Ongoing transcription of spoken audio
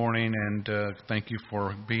Morning, and thank you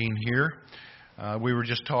for being here. We were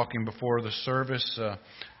just talking before the service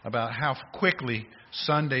about how quickly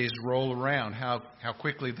Sundays roll around, how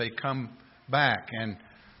quickly they come back, and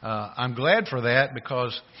I'm glad for that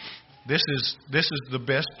because this is the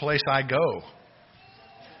best place I go.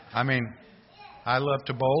 I mean, I love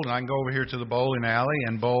to bowl, and I can go over here to the bowling alley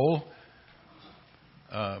and bowl,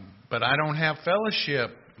 but I don't have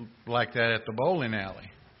fellowship like that at the bowling alley.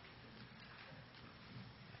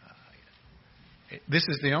 This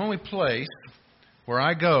is the only place where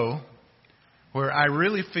I go where I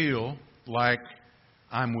really feel like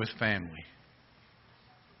I'm with family.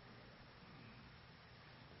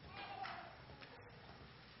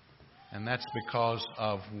 And that's because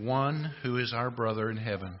of one who is our brother in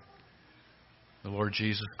heaven, the Lord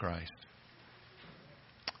Jesus Christ.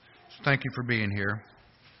 So thank you for being here.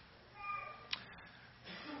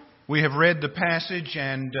 We have read the passage,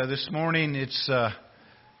 and this morning its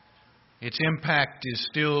impact is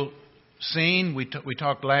still seen. We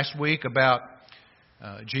talked last week about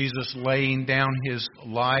Jesus laying down His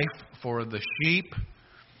life for the sheep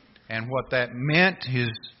and what that meant,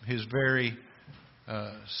 His very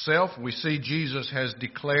self. We see Jesus has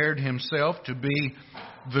declared Himself to be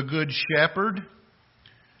the Good Shepherd.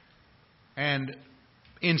 And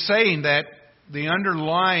in saying that, the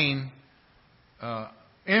underlying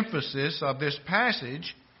emphasis of this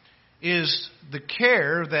passage is the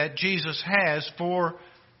care that Jesus has for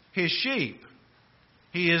His sheep.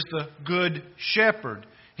 He is the Good Shepherd.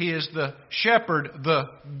 He is the Shepherd, the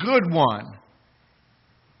Good One.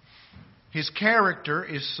 His character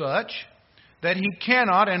is such that He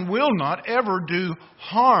cannot and will not ever do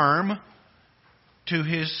harm to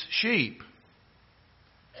His sheep.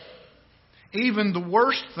 Even the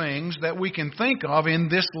worst things that we can think of in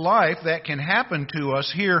this life that can happen to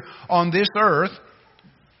us here on this earth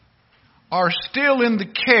are still in the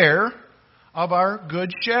care of our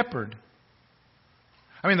Good Shepherd.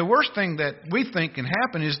 I mean, the worst thing that we think can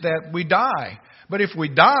happen is that we die. But if we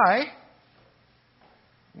die,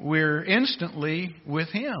 we're instantly with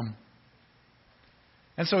Him.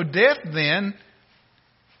 And so death then,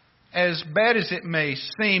 as bad as it may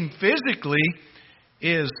seem physically,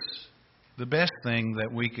 is the best thing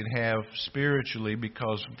that we could have spiritually,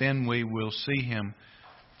 because then we will see Him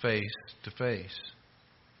face to face.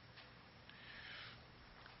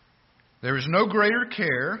 There is no greater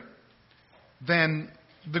care than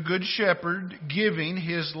the Good Shepherd giving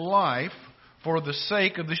His life for the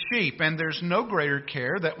sake of the sheep. And there's no greater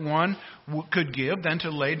care that one could give than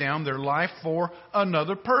to lay down their life for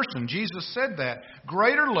another person. Jesus said that.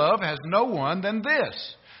 Greater love has no one than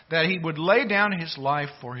this, that He would lay down His life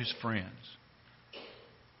for His friends.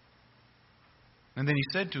 And then He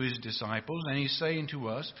said to His disciples, and He's saying to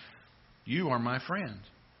us, you are my friends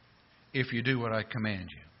if you do what I command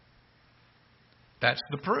you. That's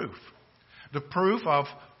the proof. The proof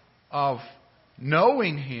of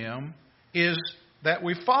knowing Him is that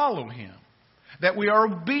we follow Him, that we are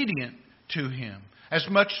obedient to Him as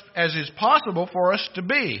much as is possible for us to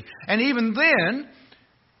be. And even then,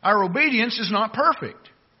 our obedience is not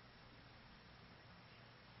perfect.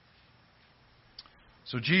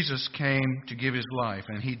 So Jesus came to give His life,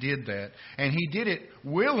 and He did that. And He did it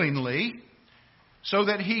willingly so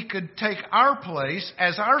that He could take our place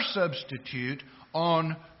as our substitute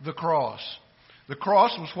on the cross. The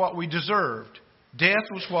cross was what we deserved. Death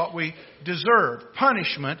was what we deserved.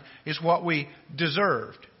 Punishment is what we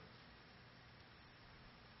deserved.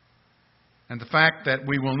 And the fact that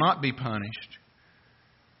we will not be punished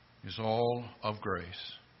is all of grace.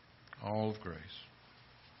 All of grace.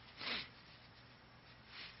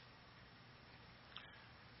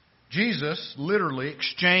 Jesus literally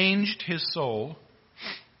exchanged His soul.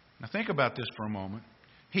 Now think about this for a moment.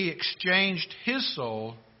 He exchanged His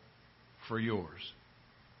soul for yours.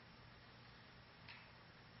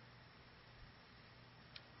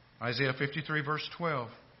 Isaiah 53 verse 12.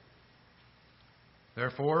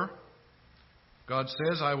 Therefore, God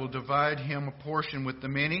says, I will divide him a portion with the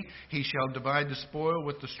many. He shall divide the spoil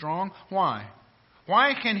with the strong. Why?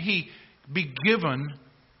 Why can he be given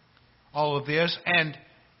all of this and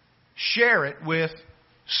share it with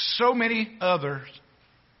so many others?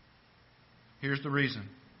 Here's the reason.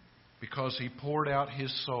 Because he poured out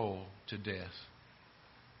his soul to death.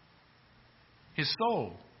 His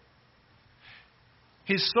soul.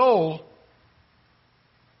 His soul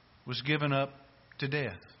was given up to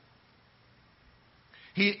death.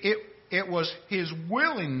 It was His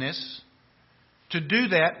willingness to do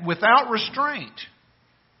that without restraint.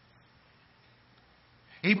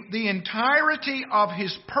 The entirety of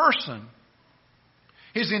His person,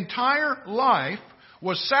 His entire life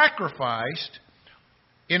was sacrificed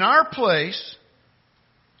in our place,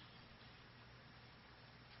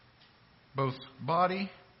 both body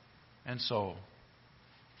and soul.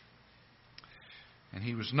 And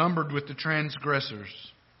He was numbered with the transgressors,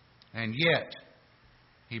 and yet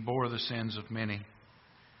He bore the sins of many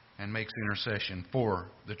and makes intercession for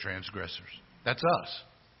the transgressors. That's us.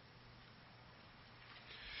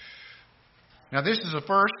 Now, this is the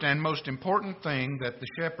first and most important thing that the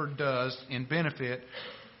shepherd does in benefit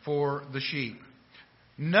for the sheep.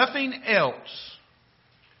 Nothing else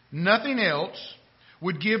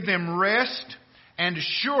would give them rest and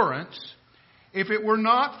assurance if it were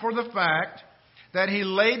not for the fact that He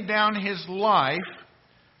laid down His life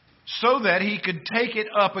so that He could take it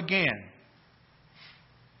up again.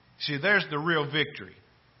 See, there's the real victory.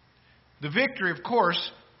 The victory, of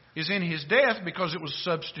course, is in His death because it was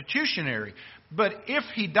substitutionary. But if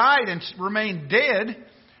He died and remained dead,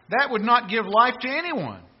 that would not give life to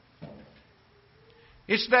anyone.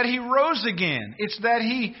 It's that He rose again. It's that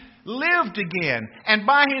He lived again. And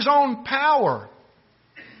by His own power.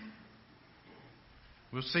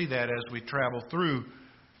 We'll see that as we travel through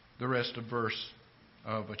the rest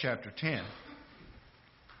of chapter 10.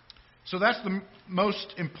 So that's the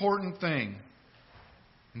most important thing.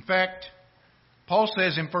 In fact, Paul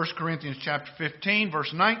says in 1 Corinthians chapter 15,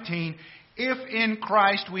 verse 19, if in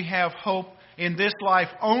Christ we have hope in this life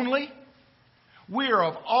only, we are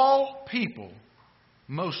of all people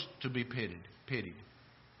most to be pitied.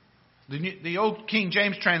 The old King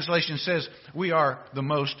James translation says we are the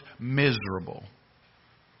most miserable.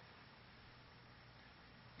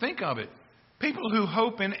 Think of it. People who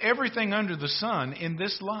hope in everything under the sun in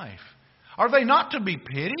this life, are they not to be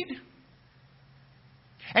pitied?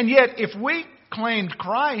 And yet, if we claimed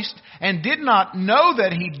Christ and did not know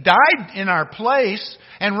that He died in our place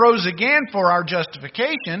and rose again for our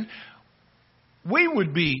justification, we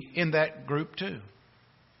would be in that group too.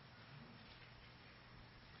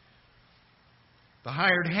 The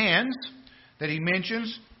hired hands that he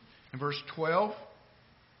mentions in verse 12,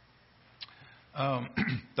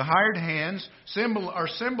 the hired hands are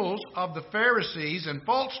symbols of the Pharisees and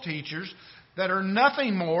false teachers that are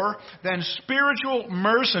nothing more than spiritual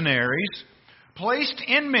mercenaries placed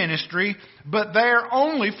in ministry, but there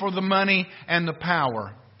only for the money and the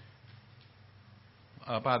power.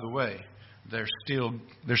 By the way, they're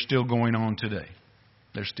still going on today.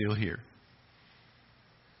 They're still here.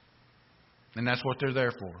 And that's what they're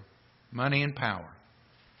there for. Money and power.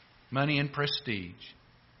 Money and prestige.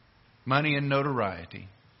 Money and notoriety.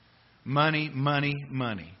 Money, money,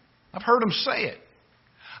 money. I've heard them say it.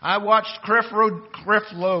 I watched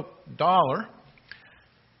Creflo Dollar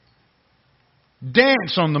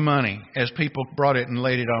dance on the money as people brought it and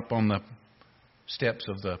laid it up on the steps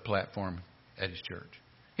of the platform at his church.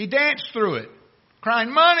 He danced through it,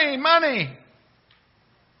 crying, money, money.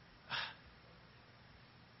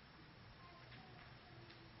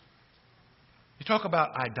 You talk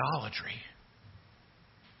about idolatry.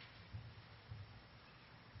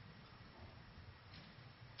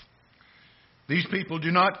 These people do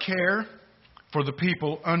not care for the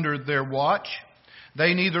people under their watch.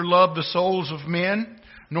 They neither love the souls of men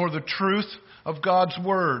nor the truth of God's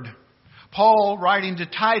Word. Paul, writing to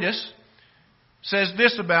Titus, says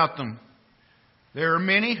this about them. There are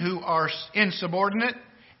many who are insubordinate,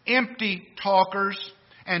 empty talkers,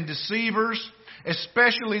 and deceivers,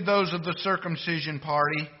 especially those of the circumcision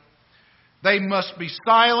party. They must be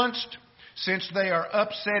silenced, since they are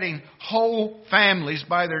upsetting whole families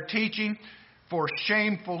by their teaching for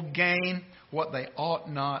shameful gain what they ought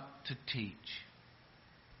not to teach.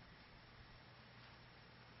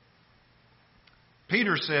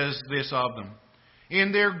 Peter says this of them.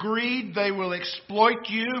 In their greed they will exploit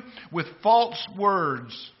you with false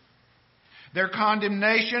words. Their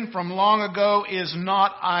condemnation from long ago is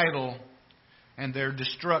not idle, and their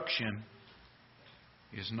destruction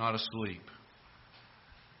is not asleep.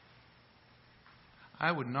 I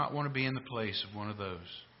would not want to be in the place of one of those.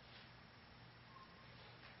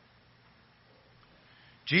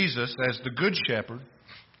 Jesus, as the Good Shepherd,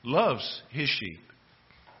 loves His sheep.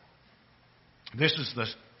 This is the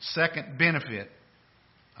second benefit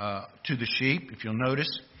to the sheep. If you'll notice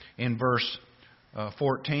in verse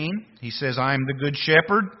 14, He says, I am the Good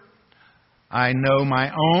Shepherd. I know my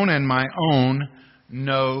own, and my own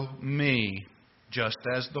know me, just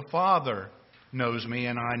as the Father knows me,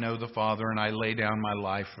 and I know the Father, and I lay down my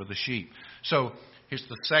life for the sheep. So here's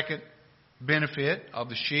the second benefit of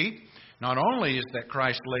the sheep. Not only is that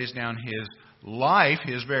Christ lays down His life,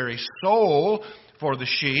 His very soul, for the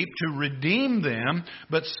sheep to redeem them,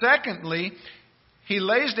 but secondly, He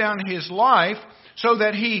lays down His life so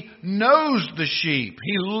that He knows the sheep.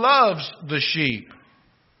 He loves the sheep.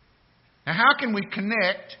 Now, how can we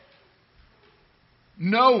connect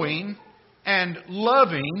knowing and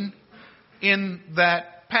loving in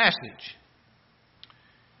that passage?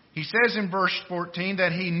 He says in verse 14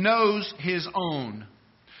 that He knows His own,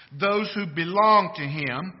 those who belong to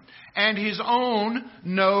Him, and His own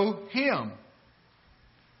know Him.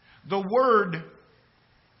 The word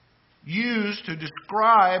used to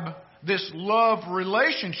describe this love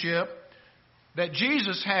relationship that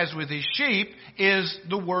Jesus has with His sheep is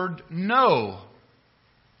the word know.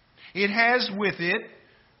 It has with it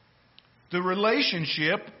the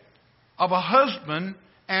relationship of a husband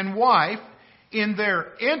and wife in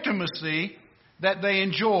their intimacy that they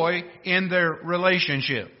enjoy in their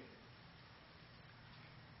relationship.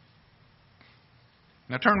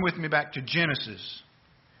 Now turn with me back to Genesis.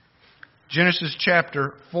 Genesis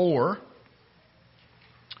chapter 4.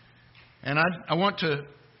 And I want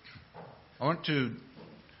to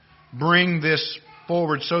bring this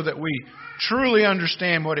forward so that we truly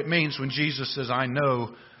understand what it means when Jesus says, I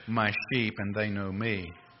know my sheep and they know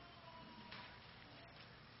me.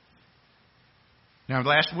 Now,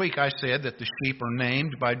 last week I said that the sheep are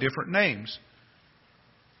named by different names.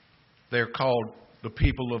 They're called the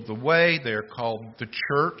people of the way. They're called the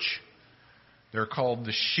church. They're called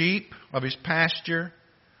the sheep of His pasture.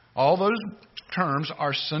 All those terms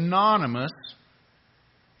are synonymous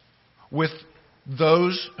with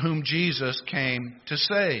those whom Jesus came to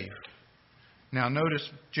save. Now notice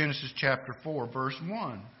Genesis chapter 4, verse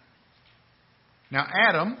 1. Now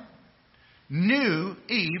Adam knew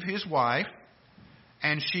Eve, his wife,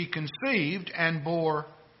 and she conceived and bore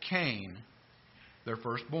Cain, their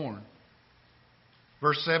firstborn.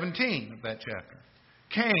 Verse 17 of that chapter.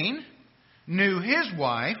 Cain knew his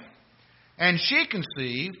wife, and she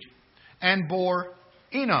conceived and bore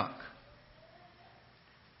Enoch.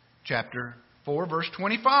 Chapter 4, verse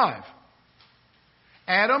 25.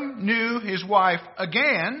 Adam knew his wife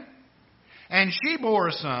again, and she bore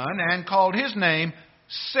a son and called his name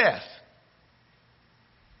Seth.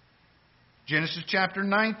 Genesis chapter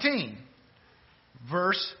 19,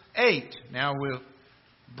 verse 8. Now we'll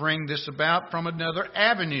bring this about from another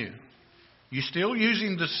avenue. You're still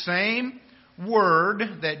using the same word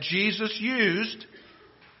that Jesus used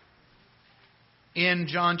in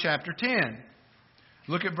John chapter 10.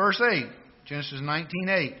 Look at verse 8. Genesis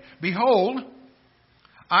 19:8. Behold,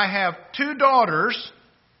 I have two daughters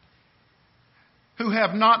who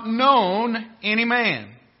have not known any man.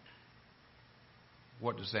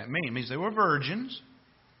 What does that mean? It means they were virgins.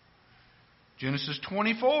 Genesis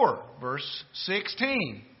 24, verse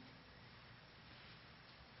 16.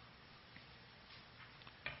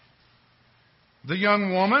 The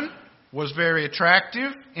young woman was very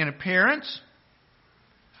attractive in appearance,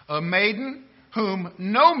 a maiden whom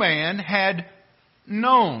no man had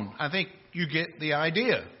known. I think you get the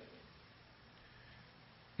idea.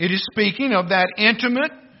 It is speaking of that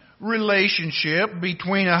intimate relationship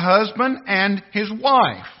between a husband and his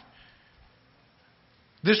wife.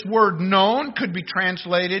 This word known could be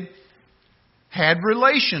translated had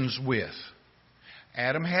relations with.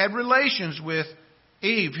 Adam had relations with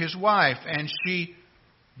Eve, his wife, and she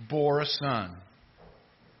bore a son.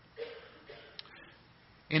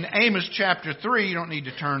 In Amos chapter 3, you don't need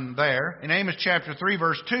to turn there. In Amos chapter 3,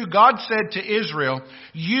 verse 2, God said to Israel,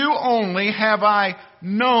 "You only have I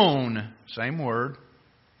known," same word,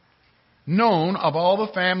 known of all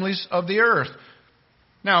the families of the earth.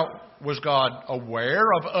 Now, was God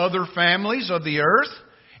aware of other families of the earth?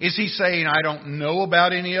 Is He saying, I don't know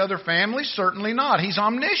about any other families? Certainly not. He's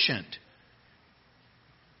omniscient.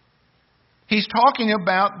 He's talking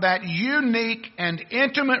about that unique and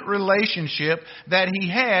intimate relationship that He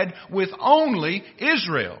had with only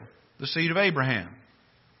Israel, the seed of Abraham.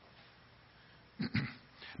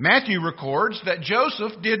 Matthew records that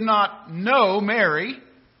Joseph did not know Mary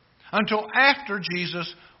until after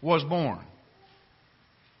Jesus was born.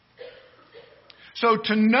 So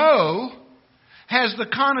to know has the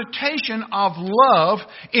connotation of love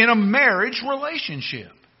in a marriage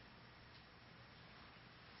relationship.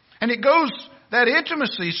 And that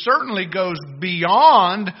intimacy certainly goes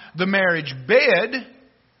beyond the marriage bed.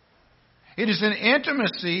 It is an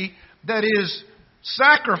intimacy that is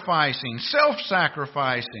sacrificing,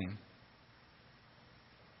 self-sacrificing.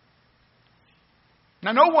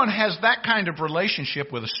 Now, no one has that kind of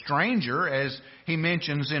relationship with a stranger, as he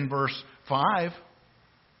mentions in verse 5.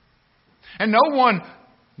 And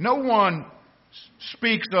no one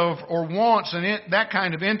speaks of or wants that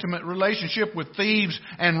kind of intimate relationship with thieves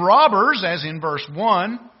and robbers, as in verse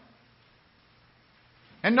 1.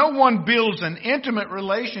 And no one builds an intimate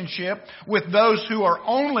relationship with those who are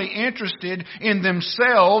only interested in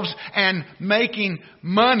themselves and making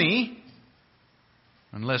money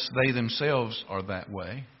unless they themselves are that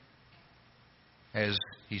way, as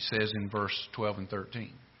he says in verse 12 and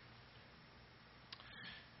 13.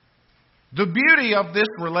 The beauty of this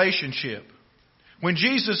relationship, when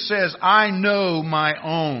Jesus says, I know my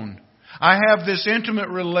own, I have this intimate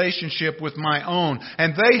relationship with my own,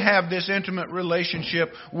 and they have this intimate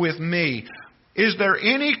relationship with me. Is there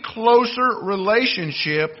any closer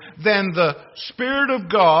relationship than the Spirit of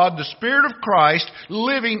God, the Spirit of Christ,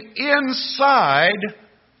 living inside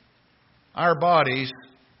our bodies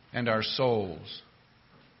and our souls?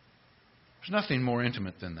 There's nothing more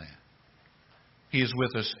intimate than that. He is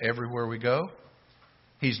with us everywhere we go.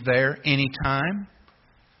 He's there anytime.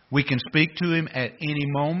 We can speak to Him at any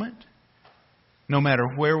moment, no matter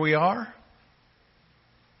where we are.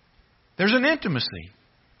 There's an intimacy.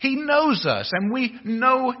 He knows us and we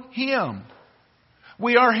know Him.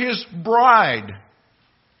 We are His bride.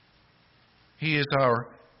 He is our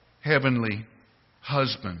heavenly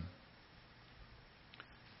husband.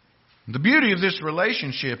 The beauty of this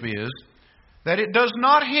relationship is that it does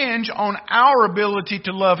not hinge on our ability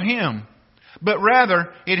to love Him, but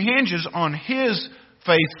rather it hinges on His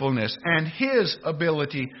faithfulness and His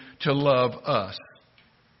ability to love us.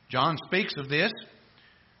 John speaks of this.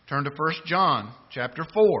 Turn to 1 John chapter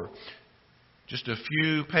 4. Just a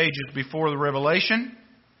few pages before the Revelation.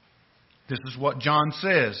 This is what John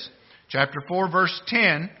says. Chapter 4, verse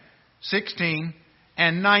 10, 16,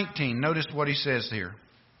 and 19. Notice what he says here.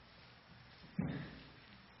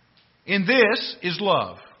 In this is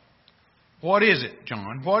love. What is it,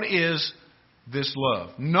 John? What is this love?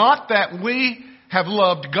 Not that we have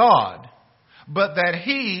loved God, but that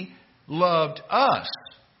He loved us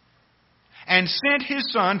and sent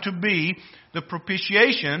His Son to be the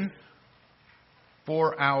propitiation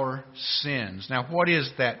for our sins. Now, what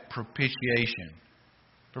is that propitiation?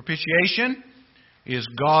 Propitiation is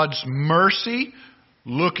God's mercy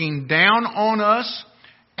looking down on us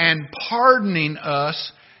and pardoning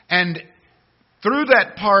us, and through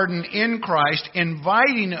that pardon in Christ,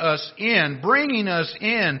 inviting us in, bringing us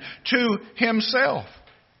in to Himself.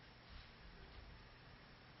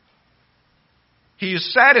 He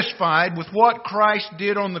is satisfied with what Christ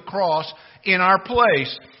did on the cross in our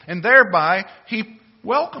place, and thereby He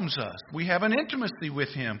welcomes us. We have an intimacy with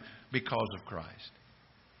Him because of Christ.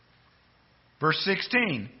 Verse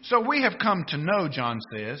 16. So we have come to know, John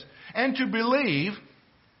says, and to believe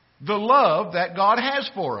the love that God has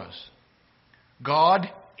for us. God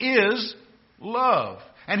is love.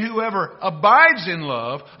 And whoever abides in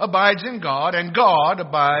love abides in God, and God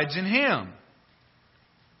abides in him.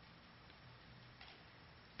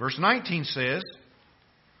 Verse 19 says,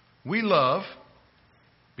 we love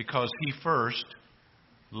because He first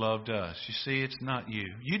loved us. You see, it's not you.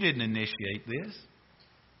 You didn't initiate this.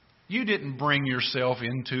 You didn't bring yourself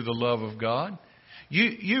into the love of God.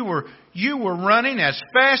 You were running as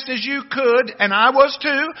fast as you could, and I was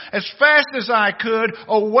too, as fast as I could,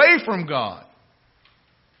 away from God.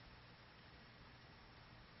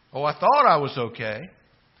 Oh, I thought I was okay.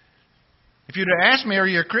 If you'd have asked me, are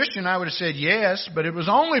you a Christian? I would have said yes, but it was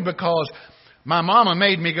only because my mama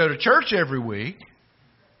made me go to church every week.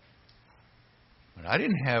 But I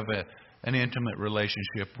didn't have an intimate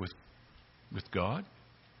relationship with God.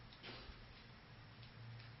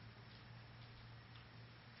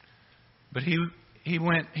 But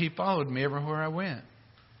He followed me everywhere I went.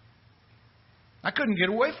 I couldn't get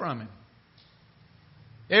away from Him.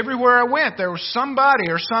 Everywhere I went, there was somebody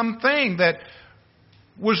or something that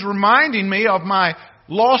was reminding me of my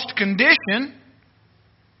lost condition,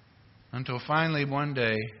 until finally one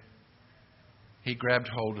day He grabbed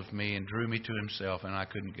hold of me and drew me to Himself, and I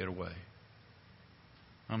couldn't get away.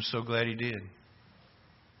 I'm so glad He did.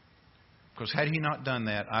 Because had He not done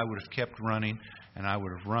that, I would have kept running, and I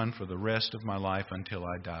would have run for the rest of my life until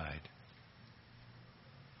I died.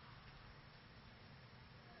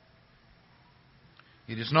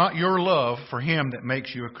 It is not your love for Him that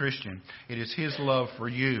makes you a Christian. It is His love for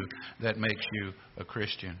you that makes you a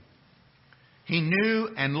Christian. He knew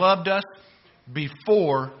and loved us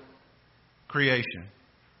before creation.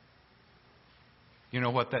 You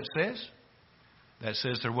know what that says? That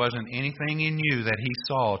says there wasn't anything in you that He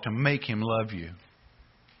saw to make Him love you.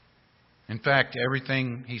 In fact,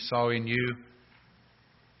 everything He saw in you,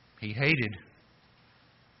 He hated,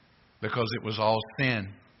 because it was all sin.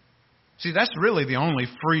 See, that's really the only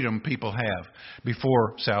freedom people have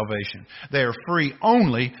before salvation. They are free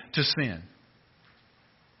only to sin.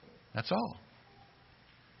 That's all.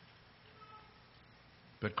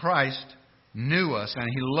 But Christ knew us and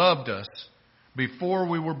He loved us before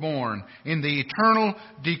we were born. In the eternal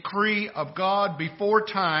decree of God before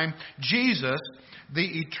time, Jesus,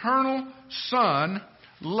 the eternal Son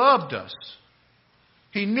loved us.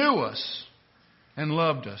 He knew us and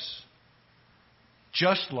loved us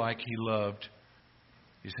just like He loved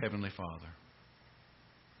His Heavenly Father.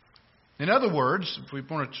 In other words, if we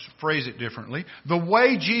want to phrase it differently, the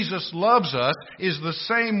way Jesus loves us is the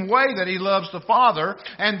same way that He loves the Father,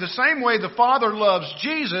 and the same way the Father loves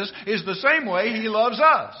Jesus is the same way He loves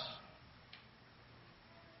us.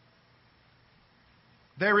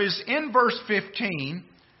 There is, in verse 15,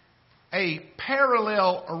 a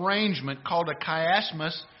parallel arrangement called a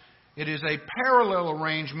chiasmus. It is a parallel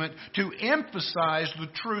arrangement to emphasize the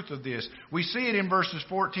truth of this. We see it in verses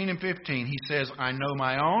 14 and 15. He says, I know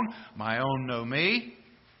my own know me.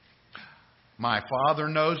 My Father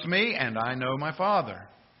knows me, and I know my Father.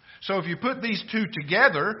 So if you put these two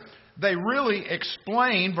together, they really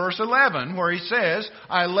explain verse 11, where He says,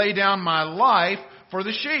 I lay down my life for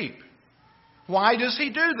the sheep. Why does He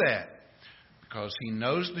do that? Because He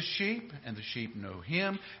knows the sheep, and the sheep know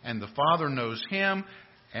Him, and the Father knows Him,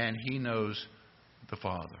 and He knows the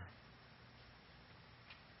Father.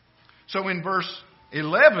 So in verse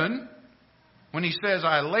 11, when He says,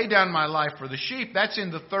 I lay down my life for the sheep, that's in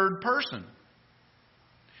the third person.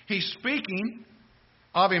 He's speaking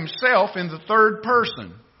of Himself in the third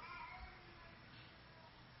person.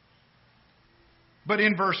 But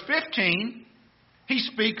in verse 15, He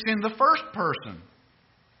speaks in the first person.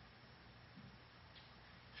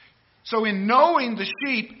 So in knowing the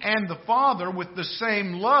sheep and the Father with the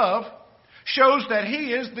same love shows that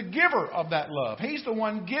He is the giver of that love. He's the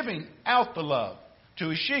one giving out the love to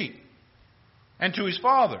His sheep and to His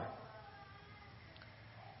Father.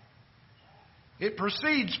 It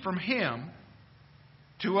proceeds from Him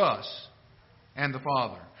to us and the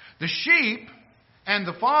Father. The sheep and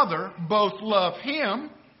the Father both love Him,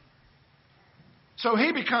 so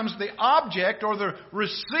He becomes the object or the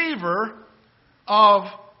receiver of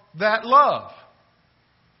that love.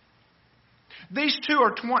 These two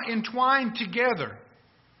are entwined together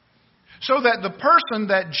so that the person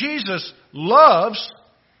that Jesus loves,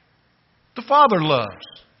 the Father loves.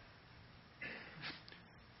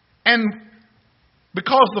 And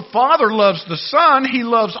because the Father loves the Son, He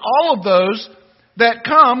loves all of those that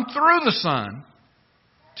come through the Son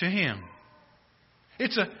to Him.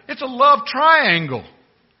 It's a love triangle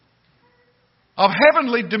of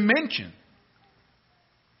heavenly dimension.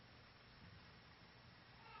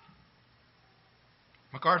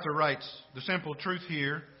 MacArthur writes, the simple truth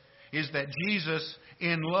here is that Jesus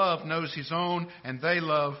in love knows His own, and they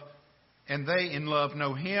in love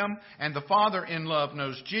know Him, and the Father in love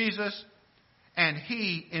knows Jesus, and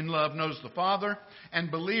He in love knows the Father,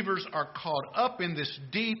 and believers are caught up in this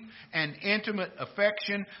deep and intimate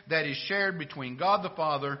affection that is shared between God the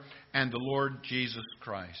Father and the Lord Jesus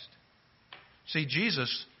Christ. See,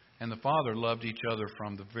 Jesus and the Father loved each other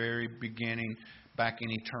from the very beginning, back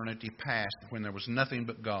in eternity past, when there was nothing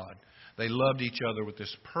but God. They loved each other with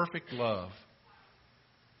this perfect love.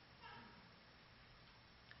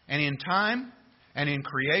 And in time and in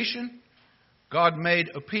creation, God made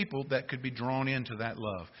a people that could be drawn into that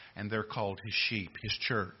love. And they're called His sheep, His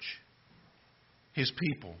church, His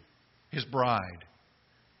people, His bride,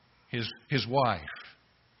 His wife.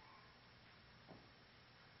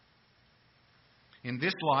 In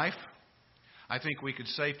this life, I think we could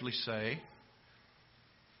safely say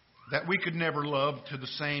that we could never love to the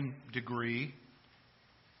same degree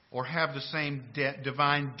or have the same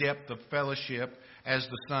divine depth of fellowship as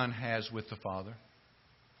the Son has with the Father.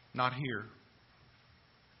 Not here.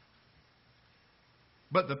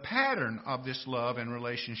 But the pattern of this love and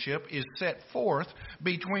relationship is set forth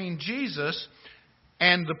between Jesus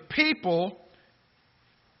and the people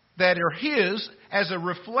that are His as a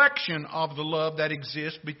reflection of the love that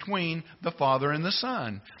exists between the Father and the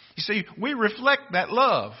Son. You see, we reflect that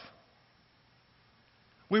love.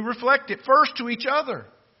 We reflect it first to each other.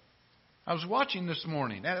 I was watching this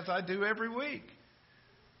morning, as I do every week.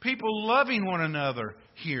 People loving one another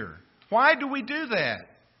here. Why do we do that?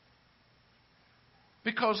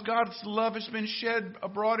 Because God's love has been shed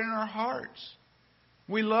abroad in our hearts.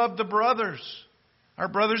 We love the brothers, our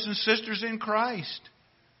brothers and sisters in Christ.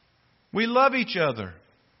 We love each other.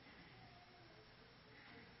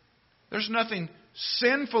 There's nothing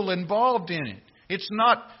sinful involved in it. It's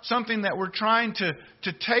not something that we're trying to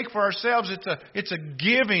take for ourselves. It's a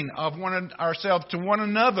giving of ourselves to one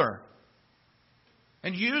another.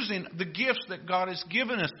 And using the gifts that God has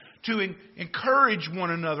given us to encourage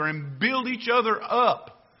one another and build each other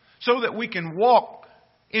up so that we can walk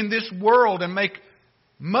in this world and make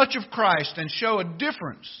much of Christ and show a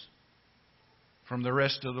difference from the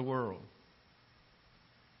rest of the world.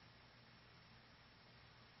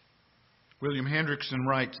 William Hendrickson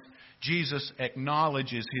writes, Jesus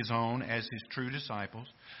acknowledges His own as His true disciples.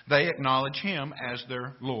 They acknowledge Him as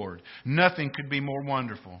their Lord. Nothing could be more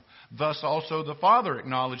wonderful. Thus also the Father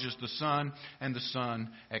acknowledges the Son, and the Son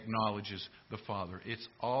acknowledges the Father. It's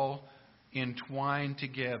all entwined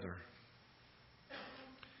together.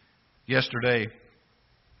 Yesterday,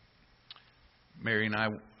 Mary and I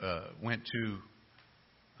went to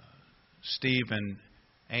Steve and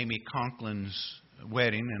Amy Conklin's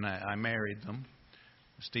wedding, and I married them.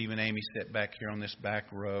 Steve and Amy sit back here on this back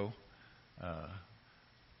row.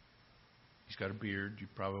 He's got a beard. You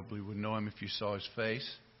probably would know him if you saw his face.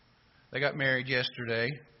 They got married yesterday.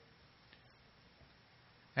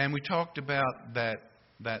 And we talked about that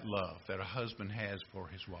love that a husband has for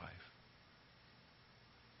his wife.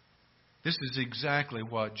 This is exactly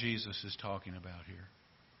what Jesus is talking about here.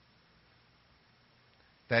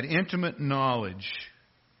 That intimate knowledge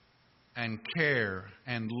and care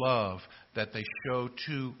and love that they show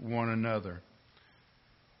to one another.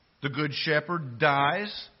 The good shepherd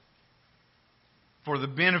dies for the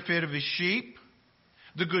benefit of his sheep.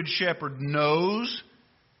 The good shepherd knows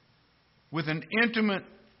with an intimate,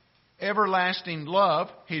 everlasting love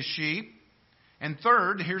his sheep. And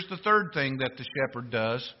third, here's the third thing that the shepherd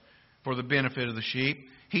does for the benefit of the sheep.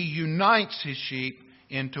 He unites his sheep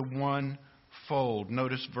into one fold.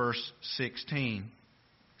 Notice verse 16.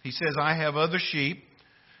 He says, I have other sheep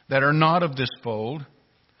that are not of this fold.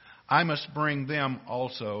 I must bring them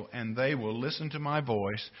also, and they will listen to my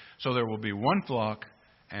voice. So there will be one flock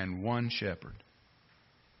and one shepherd.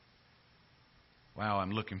 Wow, I'm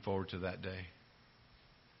looking forward to that day.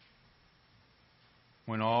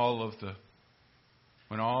 When all of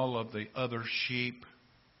the other sheep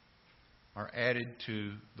are added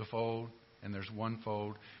to the fold, and there's one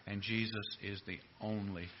fold, and Jesus is the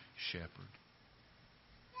only shepherd.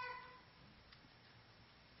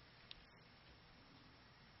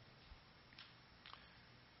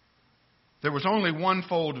 There was only one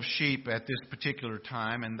fold of sheep at this particular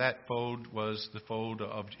time, and that fold was the fold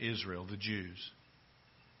of Israel, the Jews.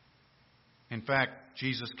 In fact,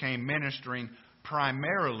 Jesus came ministering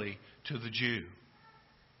primarily to the Jew.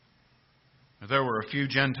 There were a few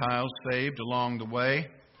Gentiles saved along the way,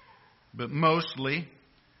 but mostly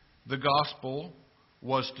the gospel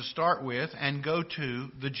was to start with and go to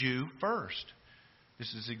the Jew first.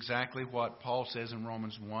 This is exactly what Paul says in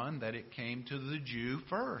Romans 1, that it came to the Jew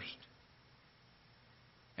first.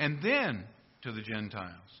 And then to the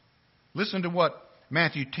Gentiles. Listen to what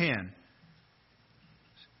Matthew 10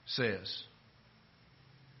 says.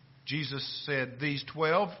 Jesus said, these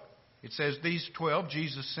 12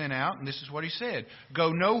 Jesus sent out, and this is what He said.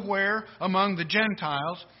 Go nowhere among the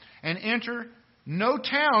Gentiles and enter no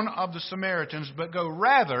town of the Samaritans, but go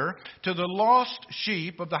rather to the lost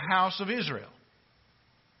sheep of the house of Israel.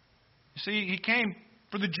 You see, He came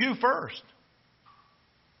for the Jew first.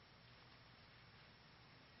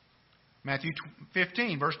 Matthew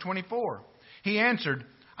 15, verse 24. He answered,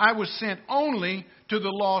 I was sent only to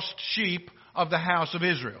the lost sheep of the house of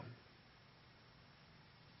Israel.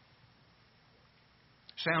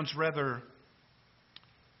 Sounds rather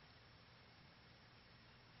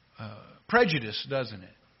prejudiced, doesn't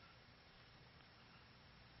it?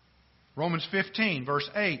 Romans 15, verse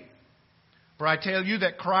 8. For I tell you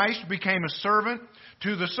that Christ became a servant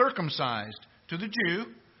to the circumcised, to the Jew,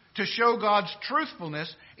 to show God's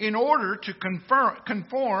truthfulness in order to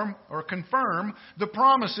confirm the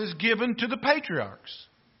promises given to the patriarchs.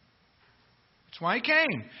 That's why He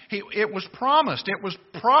came. It was promised, it was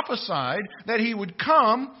prophesied that He would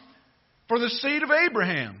come for the seed of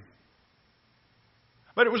Abraham.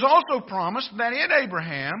 But it was also promised that in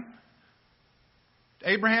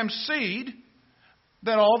Abraham's seed,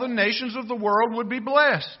 that all the nations of the world would be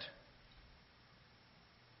blessed.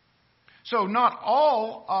 So not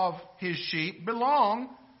all of His sheep belong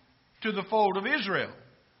to the fold of Israel.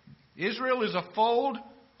 Israel is a fold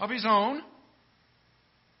of His own.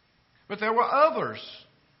 But there were others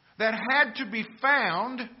that had to be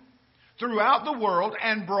found throughout the world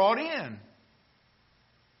and brought in.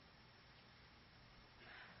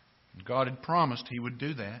 God had promised He would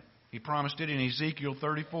do that. He promised it in Ezekiel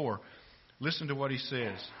 34. Listen to what He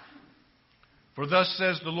says. For thus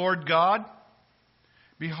says the Lord God,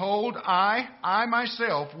 behold, I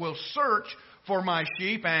myself will search for my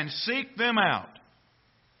sheep and seek them out.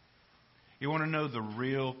 You want to know the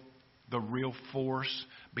real force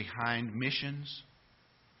behind missions?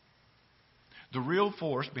 The real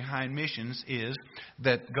force behind missions is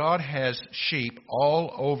that God has sheep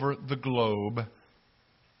all over the globe,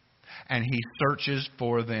 and He searches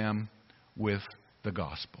for them with the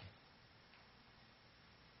gospel.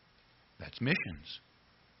 That's missions.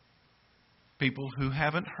 People who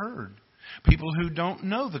haven't heard. People who don't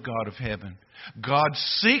know the God of heaven. God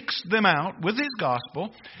seeks them out with His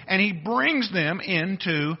gospel, and He brings them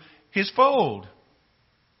into His fold.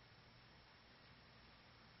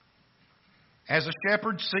 As a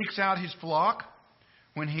shepherd seeks out his flock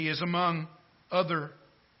when he is among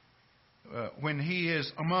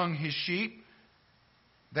his sheep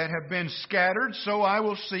that have been scattered, so I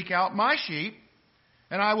will seek out my sheep,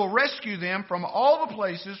 and I will rescue them from all the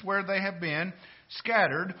places where they have been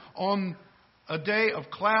scattered on a day of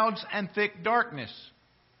clouds and thick darkness.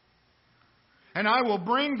 And I will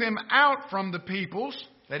bring them out from the peoples,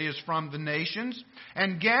 that is, from the nations,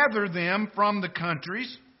 and gather them from the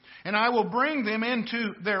countries, and I will bring them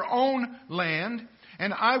into their own land,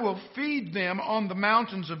 and I will feed them on the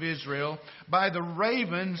mountains of Israel by the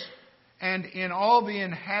ravens and in all the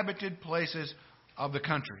inhabited places of the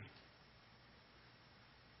country.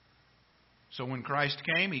 So when Christ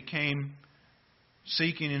came, He came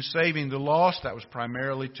seeking and saving the lost. That was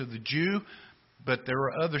primarily to the Jew, but there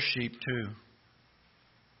were other sheep too.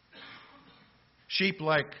 Sheep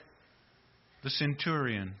like the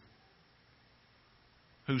centurion,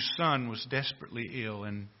 whose son was desperately ill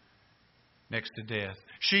and next to death.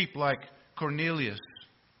 Sheep like Cornelius.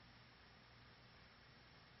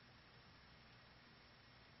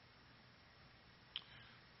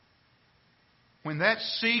 When that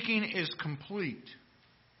seeking is complete,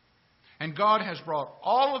 and God has brought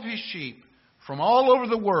all of His sheep from all over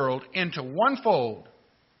the world into one fold,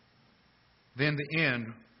 then the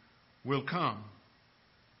end will come.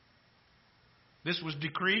 This was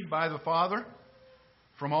decreed by the Father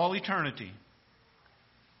from all eternity.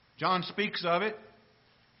 John speaks of it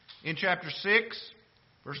in chapter 6,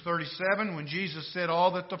 verse 37, when Jesus said,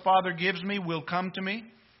 "All that the Father gives me will come to me.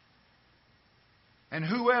 And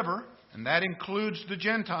whoever," and that includes the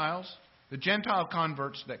Gentiles, the Gentile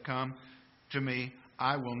converts that come to me,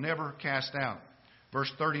 "I will never cast out."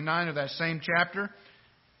 Verse 39 of that same chapter,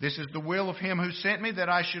 "This is the will of Him who sent me, that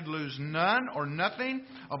I should lose none or nothing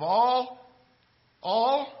of all,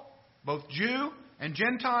 both Jew and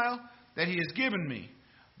Gentile, that He has given me,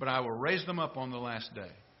 but I will raise them up on the last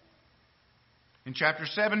day." In chapter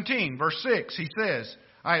 17, verse 6, He says,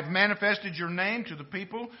 "I have manifested your name to the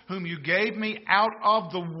people whom you gave me out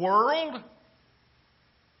of the world."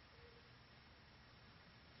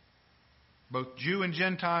 Both Jew and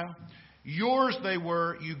Gentile. "Yours they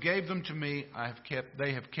were, you gave them to me,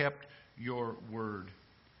 they have kept your word."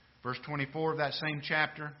 Verse 24 of that same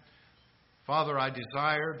chapter, "Father, I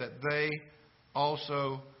desire that they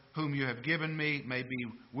also whom you have given me may be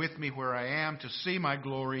with me where I am, to see my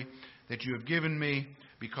glory that you have given me,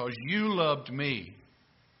 because you loved me."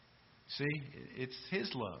 See, it's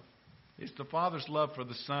His love. It's the Father's love for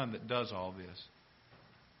the Son that does all this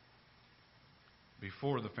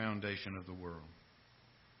before the foundation of the world.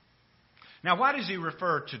 Now, why does He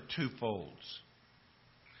refer to two folds?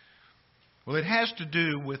 Well, it has to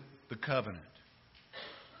do with the covenant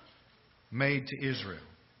made to Israel.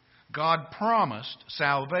 God promised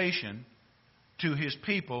salvation to His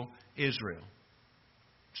people, Israel,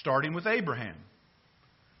 starting with Abraham.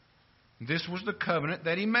 This was the covenant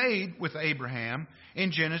that He made with Abraham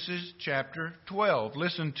in Genesis chapter 12.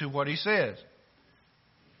 Listen to what He says.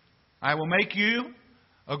 "I will make you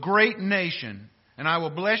a great nation, and I will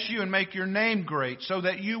bless you and make your name great, so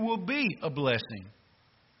that you will be a blessing.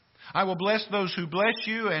 I will bless those who bless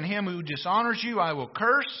you, and him who dishonors you I will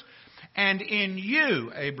curse. And in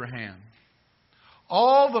you, Abraham,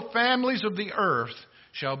 all the families of the earth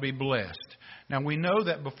shall be blessed." Now we know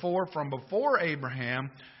that from before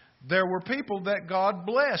Abraham, there were people that God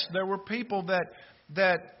blessed. There were people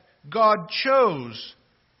that God chose.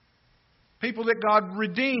 People that God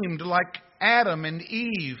redeemed, like Adam and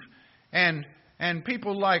Eve, and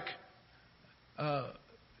people like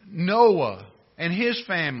Noah and his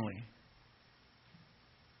family.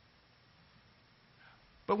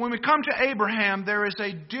 But when we come to Abraham, there is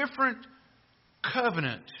a different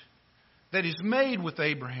covenant that is made with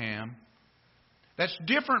Abraham that's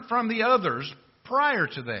different from the others prior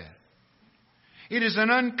to that. It is an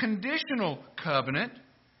unconditional covenant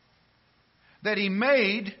that He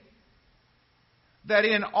made, that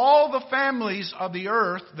in all the families of the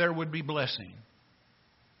earth there would be blessing.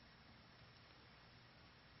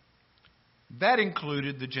 That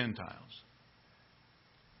included the Gentiles.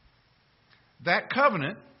 That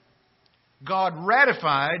covenant God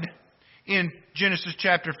ratified in Genesis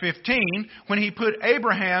chapter 15 when He put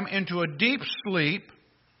Abraham into a deep sleep.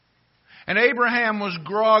 And Abraham was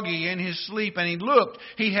groggy in his sleep, and he looked.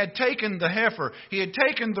 He had taken the heifer, he had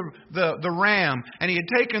taken the ram, and he had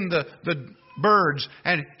taken the birds,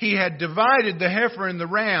 and he had divided the heifer and the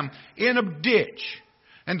ram in a ditch,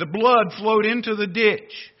 and the blood flowed into the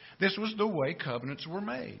ditch. This was the way covenants were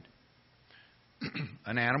made.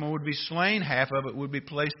 An animal would be slain, half of it would be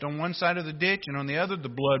placed on one side of the ditch, and on the other the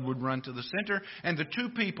blood would run to the center, and the two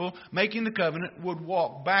people making the covenant would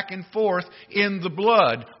walk back and forth in the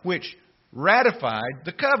blood, which ratified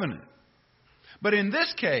the covenant. But in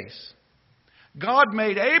this case, God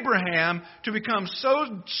made Abraham to become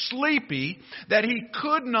so sleepy that he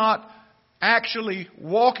could not actually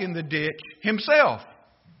walk in the ditch himself.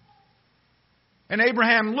 And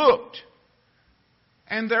Abraham looked,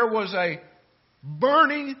 and there was a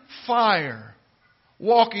burning fire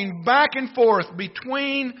walking back and forth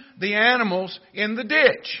between the animals in the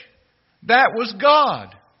ditch. That was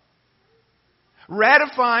God,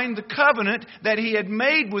 ratifying the covenant that He had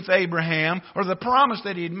made with Abraham, or the promise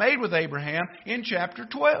that He had made with Abraham in chapter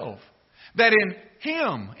 12. That in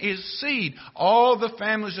Him, His seed, all the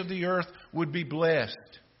families of the earth would be blessed.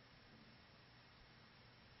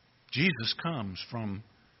 Jesus comes from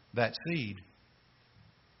that seed.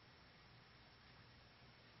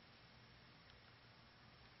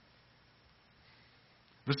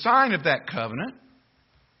 The sign of that covenant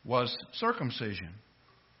was circumcision.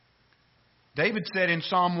 David said in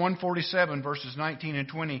Psalm 147, verses 19 and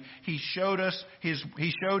 20, He showed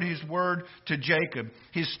His word to Jacob,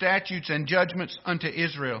 His statutes and judgments unto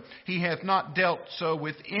Israel. He hath not dealt so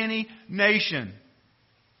with any nation.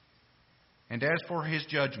 And as for His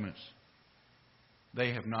judgments,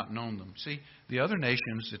 they have not known them. See, the other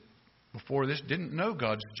nations that before this didn't know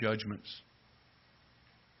God's judgments.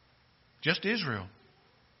 Just Israel.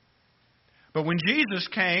 But when Jesus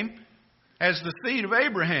came as the seed of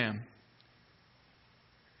Abraham,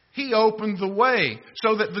 He opened the way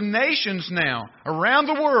so that the nations now around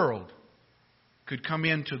the world could come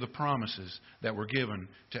into the promises that were given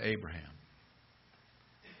to Abraham.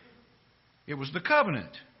 It was the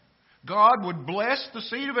covenant. God would bless the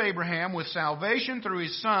seed of Abraham with salvation through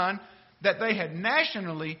His Son that they had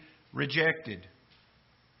nationally rejected.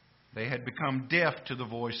 They had become deaf to the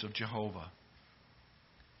voice of Jehovah.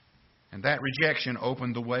 And that rejection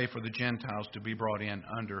opened the way for the Gentiles to be brought in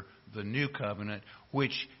under the new covenant,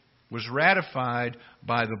 which was ratified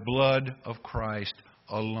by the blood of Christ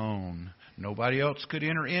alone. Nobody else could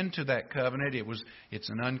enter into that covenant. It's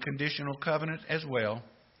an unconditional covenant as well.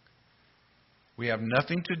 We have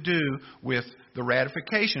nothing to do with the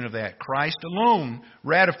ratification of that. Christ alone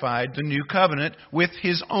ratified the new covenant with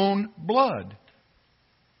His own blood.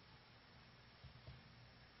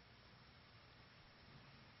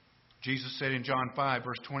 Jesus said in John 5,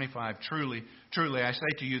 verse 25, Truly, truly, I say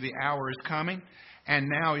to you, the hour is coming, and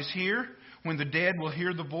now is here, when the dead will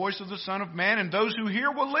hear the voice of the Son of Man, and those who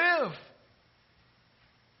hear will live.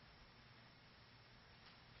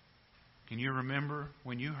 Can you remember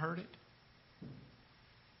when you heard it?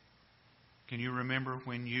 Can you remember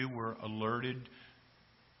when you were alerted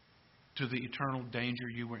to the eternal danger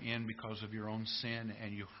you were in because of your own sin,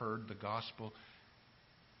 and you heard the gospel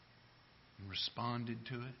and responded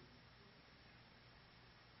to it?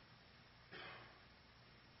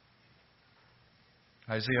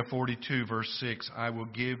 Isaiah 42, verse 6, I will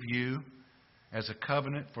give you as a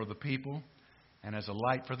covenant for the people and as a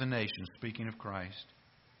light for the nations, speaking of Christ,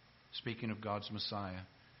 speaking of God's Messiah.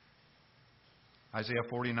 Isaiah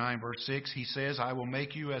 49, verse 6, he says, I will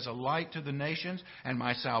make you as a light to the nations, and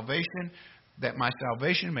my salvation, that my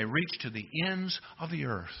salvation may reach to the ends of the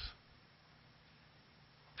earth.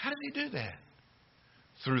 How did He do that?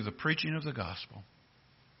 Through the preaching of the gospel.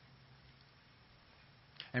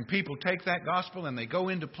 And people take that gospel and they go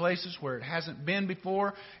into places where it hasn't been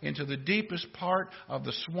before, into the deepest part of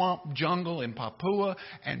the swamp jungle in Papua,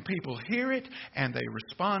 and people hear it and they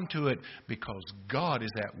respond to it because God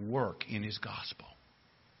is at work in His gospel.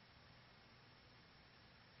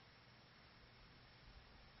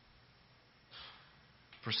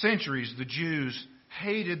 For centuries, the Jews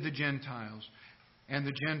hated the Gentiles, and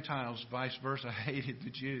the Gentiles, vice versa, hated the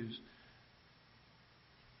Jews.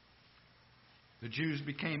 The Jews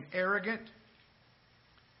became arrogant,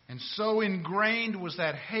 and so ingrained was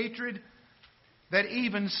that hatred that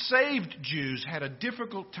even saved Jews had a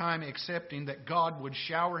difficult time accepting that God would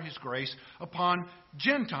shower His grace upon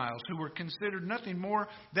Gentiles who were considered nothing more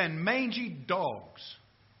than mangy dogs.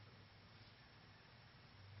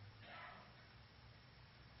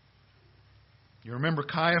 You remember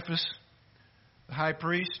Caiaphas, the high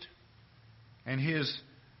priest, and his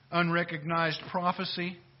unrecognized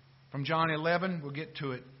prophecy from John 11, we'll get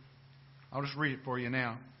to it. I'll just read it for you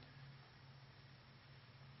now.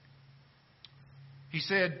 He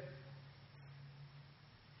said,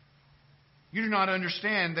 You do not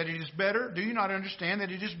understand that it is better? Do you not understand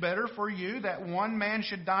that it is better for you that one man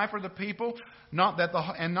should die for the people, not that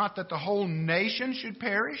the whole nation should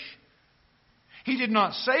perish? He did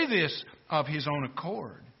not say this of his own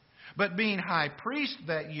accord. But being high priest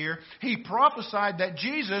that year, he prophesied that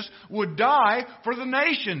Jesus would die for the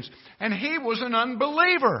nations. And he was an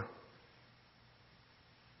unbeliever.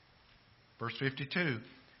 Verse 52,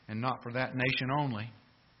 and not for that nation only,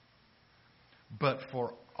 but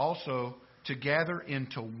for also to gather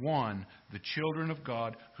into one the children of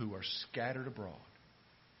God who are scattered abroad.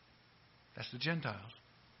 That's the Gentiles.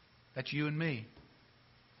 That's you and me.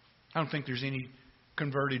 I don't think there's any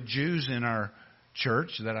converted Jews in our church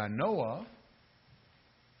that I know of.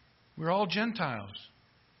 We're all Gentiles.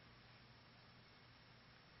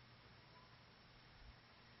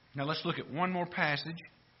 Now let's look at one more passage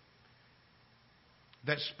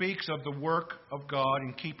that speaks of the work of God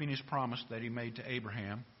in keeping His promise that He made to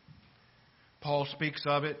Abraham. Paul speaks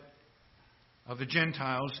of it, of the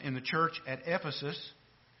Gentiles in the church at Ephesus.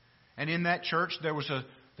 And in that church there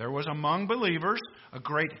was among believers a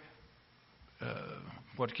great,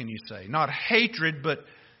 what can you say? Not hatred, but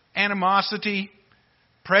animosity,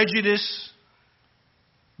 prejudice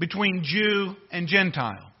between Jew and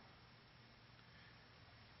Gentile.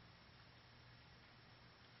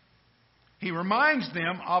 He reminds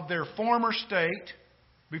them of their former state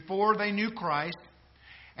before they knew Christ.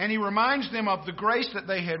 And he reminds them of the grace that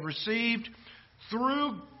they had received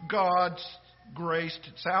through God's grace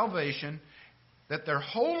to salvation, that their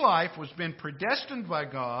whole life was been predestined by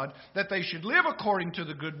God, that they should live according to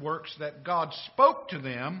the good works that God spoke to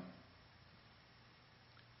them.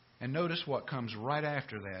 And notice what comes right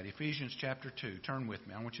after that. Ephesians chapter 2. Turn with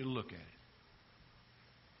me. I want you to look at it.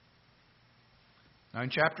 Now in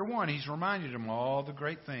chapter 1, he's reminded them of all the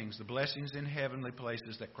great things, the blessings in heavenly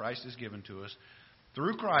places that Christ has given to us.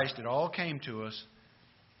 Through Christ, it all came to us.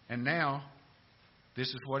 And now, this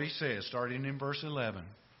is what he says, starting in verse 11.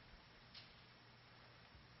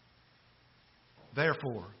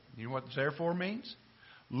 Therefore, you know what therefore means?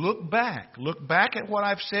 Look back. Look back at what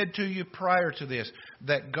I've said to you prior to this.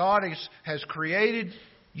 That God has created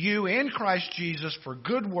you in Christ Jesus for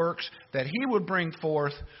good works that He would bring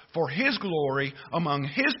forth for His glory among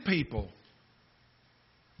His people.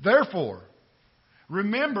 Therefore,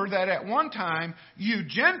 remember that at one time you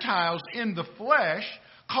Gentiles in the flesh,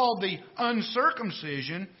 called the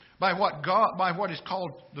uncircumcision by what is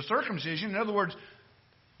called the circumcision. In other words,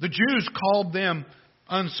 the Jews called them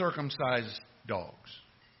uncircumcised dogs.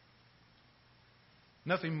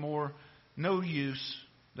 Nothing more, no use.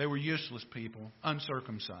 They were useless people,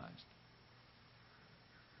 uncircumcised.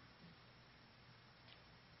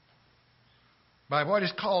 By what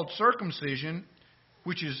is called circumcision,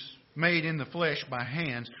 which is made in the flesh by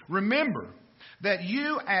hands, remember that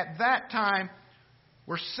you at that time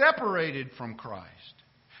were separated from Christ,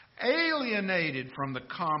 alienated from the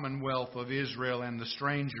commonwealth of Israel and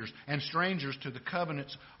strangers to the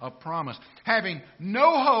covenants of promise, having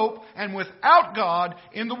no hope and without God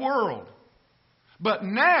in the world. But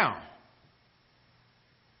now,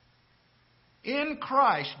 in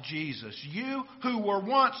Christ Jesus, you who were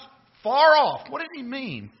once far off. What does he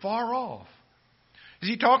mean, far off? Is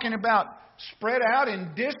he talking about spread out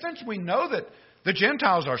in distance? We know that the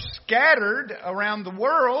Gentiles are scattered around the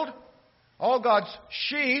world. All God's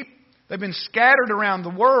sheep, they've been scattered around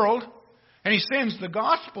the world. And He sends the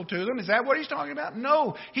gospel to them. Is that what He's talking about?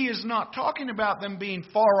 No, He is not talking about them being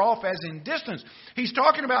far off as in distance. He's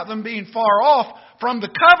talking about them being far off from the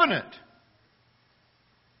covenant.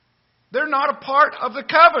 They're not a part of the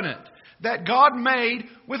covenant that God made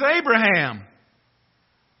with Abraham.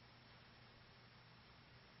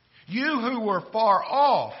 You who were far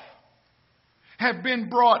off have been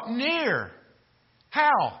brought near.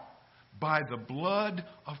 How? By the blood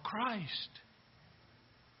of Christ.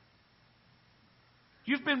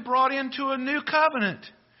 You've been brought into a new covenant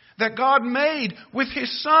that God made with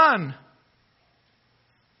His Son.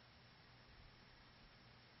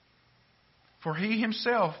 For He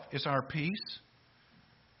Himself is our peace,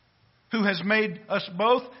 who has made us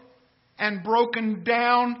both and broken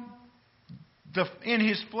down in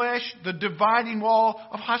His flesh the dividing wall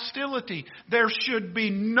of hostility. There should be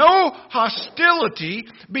no hostility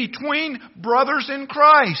between brothers in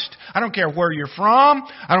Christ. I don't care where you're from.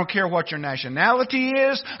 I don't care what your nationality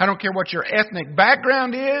is. I don't care what your ethnic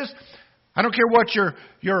background is. I don't care what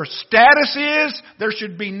your status is. There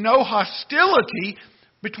should be no hostility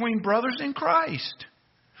between brothers in Christ.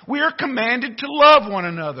 We are commanded to love one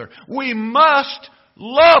another. We must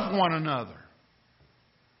love one another.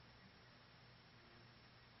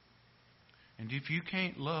 And if you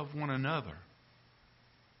can't love one another,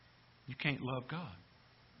 you can't love God.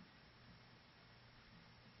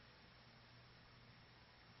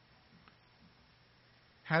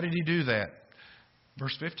 How did He do that?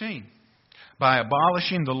 Verse 15. By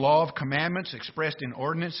abolishing the law of commandments expressed in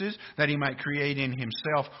ordinances, that He might create in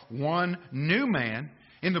Himself one new man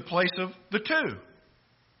in the place of the two,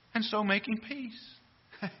 and so making peace.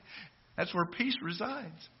 That's where peace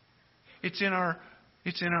resides. It's in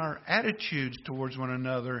our attitudes towards one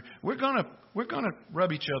another. We're going to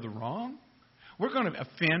rub each other wrong. We're going to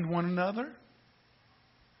offend one another.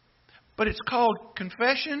 But it's called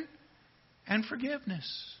confession and forgiveness.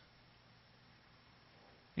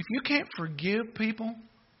 If you can't forgive people,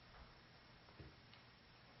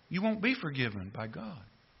 you won't be forgiven by God.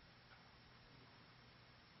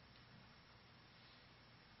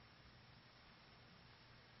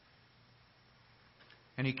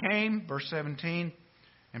 And He came, verse 17,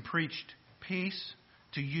 and preached peace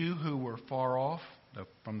to you who were far off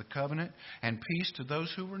from the covenant, and peace to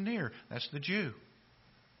those who were near. That's the Jew.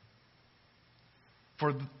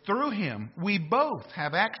 For through Him we both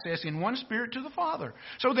have access in one Spirit to the Father.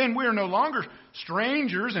 So then we are no longer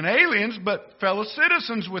strangers and aliens, but fellow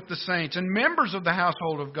citizens with the saints and members of the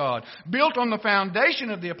household of God, built on the foundation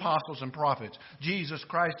of the apostles and prophets, Jesus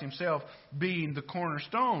Christ Himself being the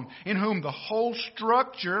cornerstone, in whom the whole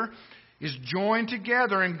structure is joined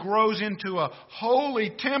together and grows into a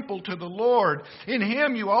holy temple to the Lord. In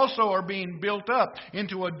Him you also are being built up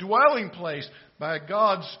into a dwelling place by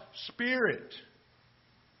God's Spirit.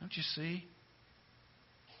 Don't you see?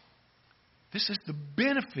 This is the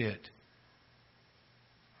benefit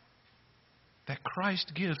that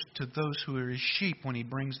Christ gives to those who are His sheep when He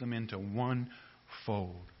brings them into one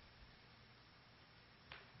fold.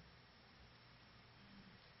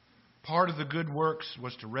 Part of the good works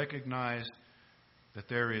was to recognize that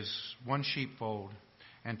there is one sheepfold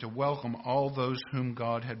and to welcome all those whom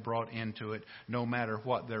God had brought into it, no matter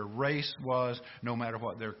what their race was, no matter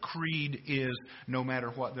what their creed is, no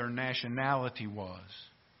matter what their nationality was.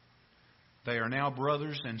 They are now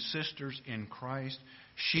brothers and sisters in Christ,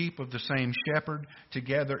 sheep of the same shepherd,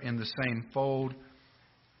 together in the same fold,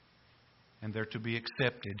 and they're to be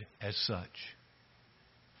accepted as such.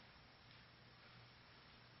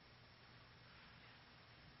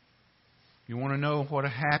 You want to know what a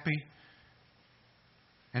happy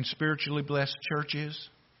and spiritually blessed church is?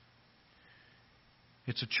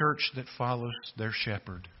 It's a church that follows their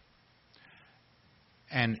shepherd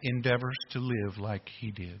and endeavors to live like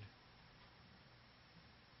He did.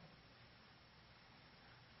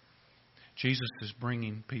 Jesus is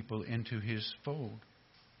bringing people into His fold,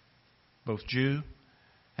 both Jew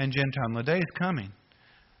and Gentile. And the day is coming.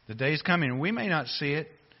 The day is coming. We may not see it.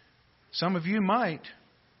 Some of you might,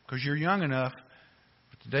 because you're young enough.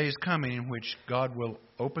 The day is coming in which God will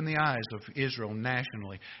open the eyes of Israel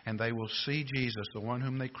nationally, and they will see Jesus, the one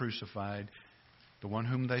whom they crucified, the one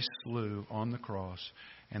whom they slew on the cross,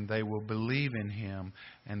 and they will believe in Him,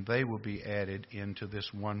 and they will be added into this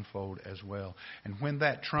one fold as well. And when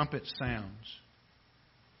that trumpet sounds,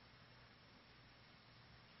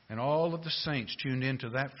 and all of the saints tuned into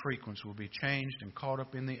that frequency will be changed and caught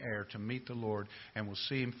up in the air to meet the Lord, and will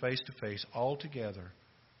see Him face to face all together,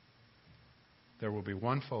 there will be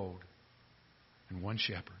one fold and one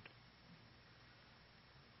shepherd.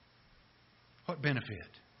 What benefit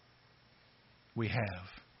we have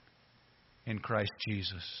in Christ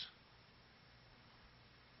Jesus.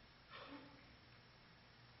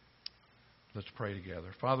 Let's pray together.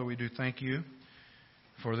 Father, we do thank You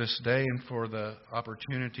for this day and for the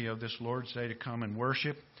opportunity of this Lord's Day to come and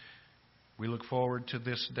worship. We look forward to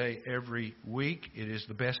this day every week. It is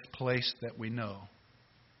the best place that we know.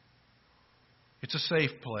 It's a safe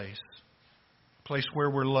place, a place where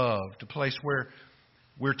we're loved, a place where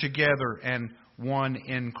we're together and one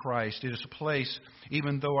in Christ. It is a place,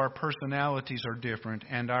 even though our personalities are different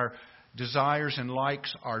and our desires and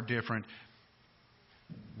likes are different,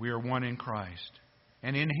 we are one in Christ.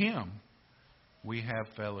 And in Him, we have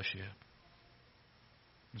fellowship.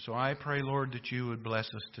 And so I pray, Lord, that You would bless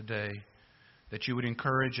us today, that You would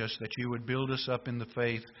encourage us, that You would build us up in the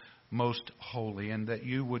faith most holy, and that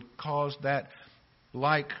You would cause that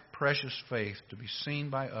like precious faith to be seen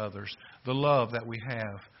by others, the love that we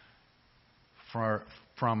have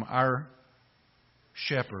from our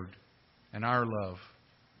shepherd and our love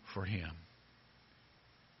for Him.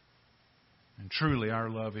 And truly our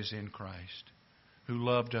love is in Christ, who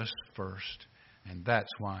loved us first, and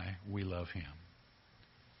that's why we love Him.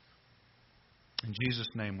 In Jesus'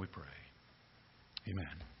 name we pray.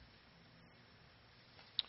 Amen.